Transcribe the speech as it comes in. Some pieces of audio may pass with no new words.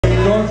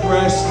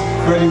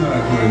Freddie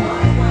Mercury.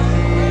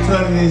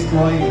 Turning his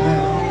grey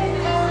now.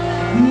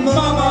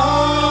 Mama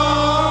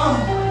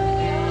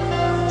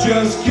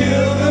just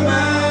killed a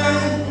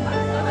man.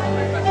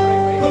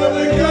 Put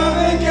a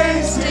gun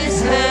against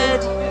his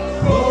head.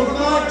 Pulled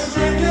my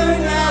trigger,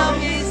 now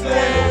he's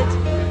dead.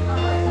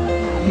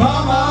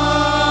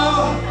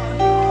 Mama,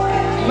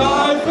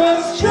 life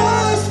has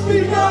just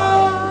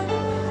begun,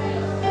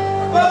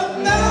 but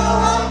now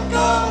I'm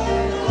gone,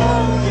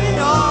 throwing it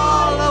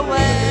all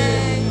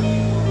away.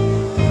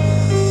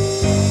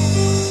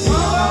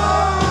 Mama,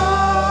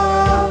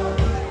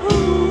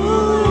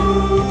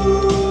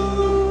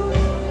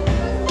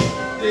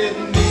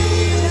 didn't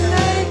need to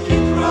make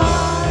you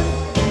cry.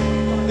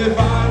 If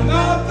I'm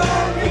not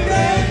back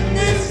again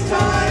this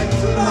time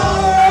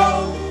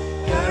tomorrow,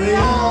 carry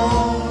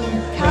on,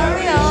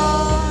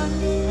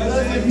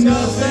 as if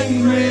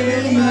nothing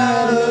really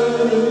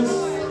matters.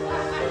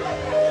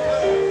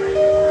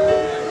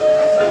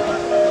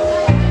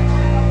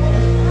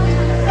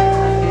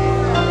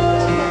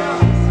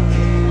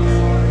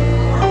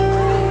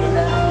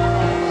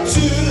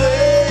 Too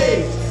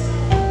late,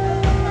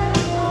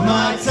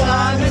 my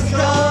time has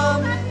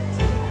come.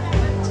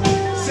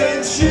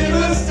 Sent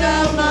shivers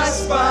down my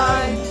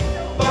spine,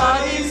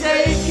 body's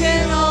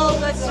aching all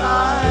the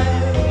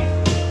time.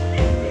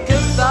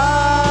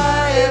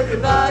 Goodbye,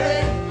 everybody.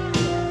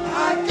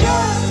 I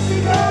gotta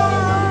be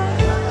gone.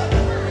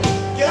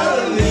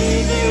 Gotta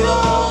leave you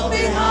all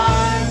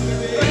behind,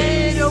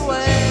 fade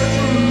away.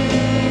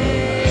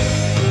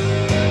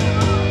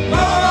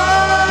 Mama,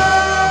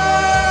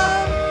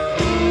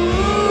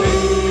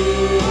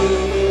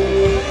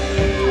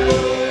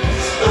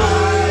 I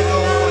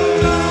don't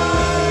wanna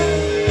die.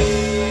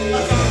 I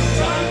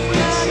sometimes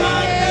wish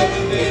I'd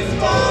never been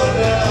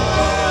born at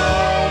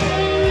all.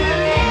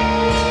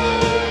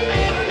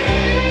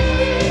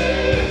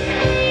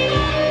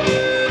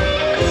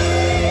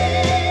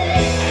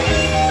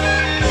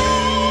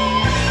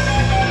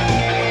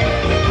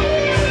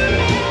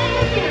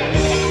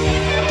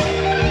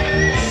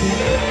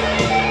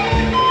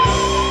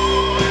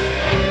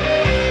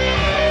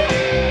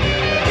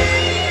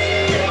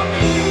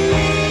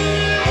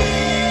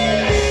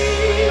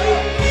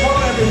 Come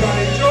on,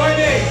 everybody, join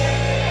in.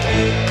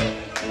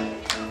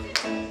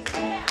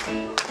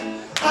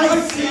 I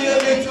see a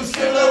little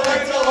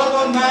silhouette of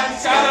a man.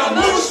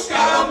 Scaramouche,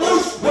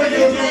 Scaramouche, will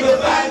you do the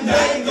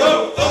fandango?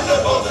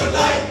 Thunderbolt and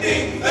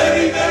lightning,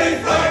 very, very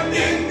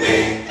frightening me.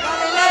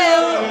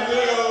 Galileo,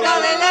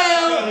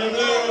 Galileo,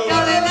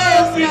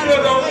 Galileo, People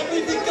don't let me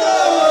go.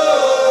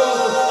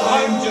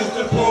 I'm just a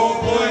poor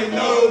boy,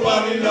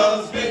 nobody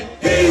loves me.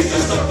 He's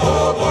just a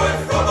poor boy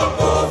from a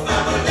poor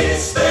family,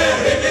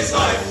 sparing his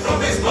life from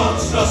his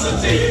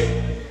monstrosity.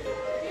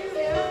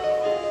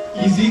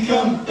 Easy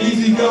come,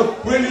 easy go,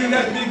 will you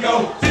let me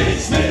go?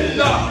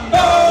 Bismillah,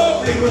 no,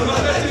 we will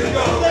not let you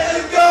go. Let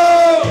him go!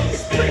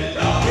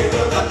 Bismillah, we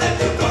will not let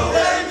you go.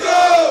 Let him go!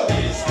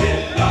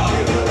 Bismillah, we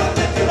will not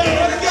let you go.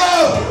 Let him go!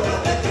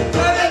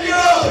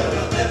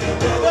 Let him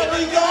go! Let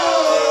me go!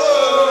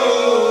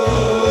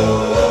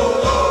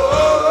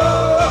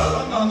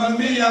 Mamma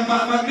mia,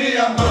 mamma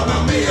mia,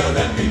 mamma mia,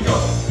 let me go.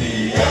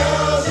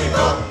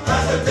 Beelzebub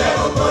has the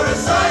devil put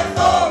aside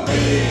for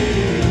me.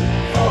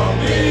 For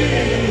me.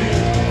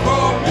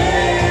 For me.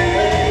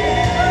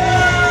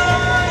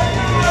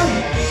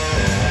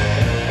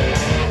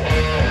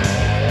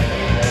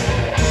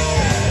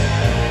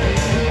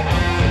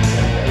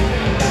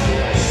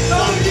 So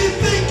you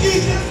think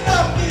you can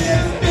stop me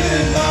and spit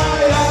in my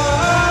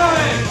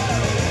eyes?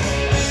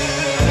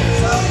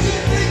 So you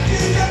think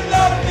you can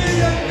love me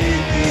and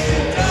leave me to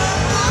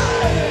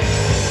die?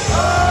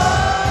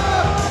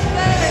 Oh,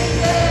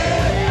 baby,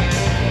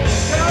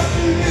 can't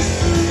do this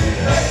to me,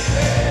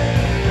 baby.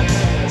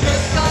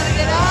 Just gotta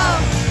get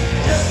out,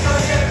 just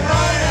gotta get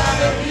right out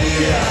of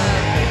here.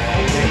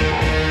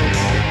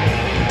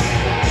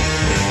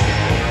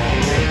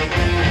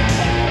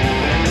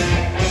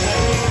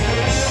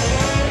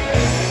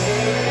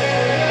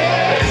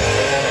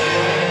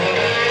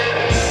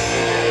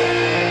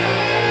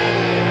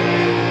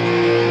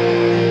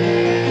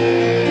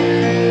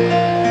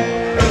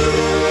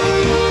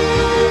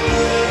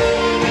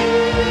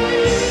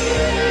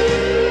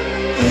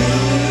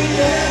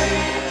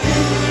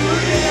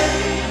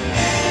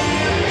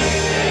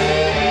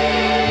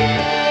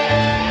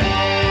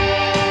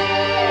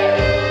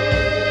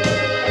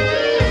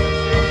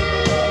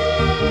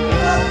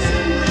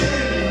 Nothing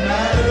really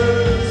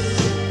matters.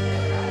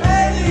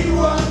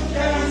 Anyone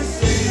can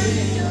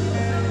see.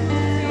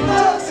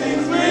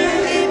 Nothing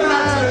really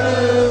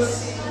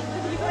matters.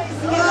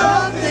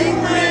 Nothing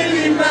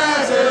really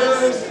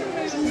matters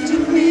to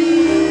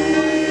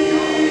me.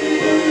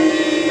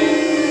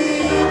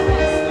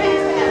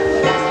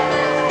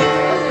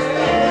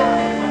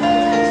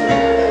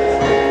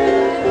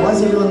 Why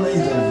is everyone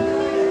leaving?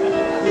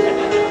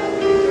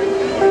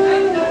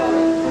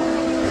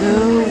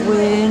 The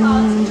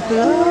wind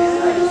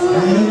blows.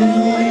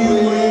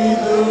 Anyway,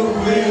 the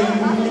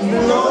wind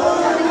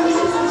blows.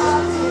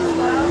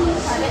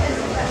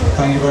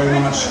 Thank you very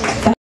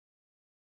much.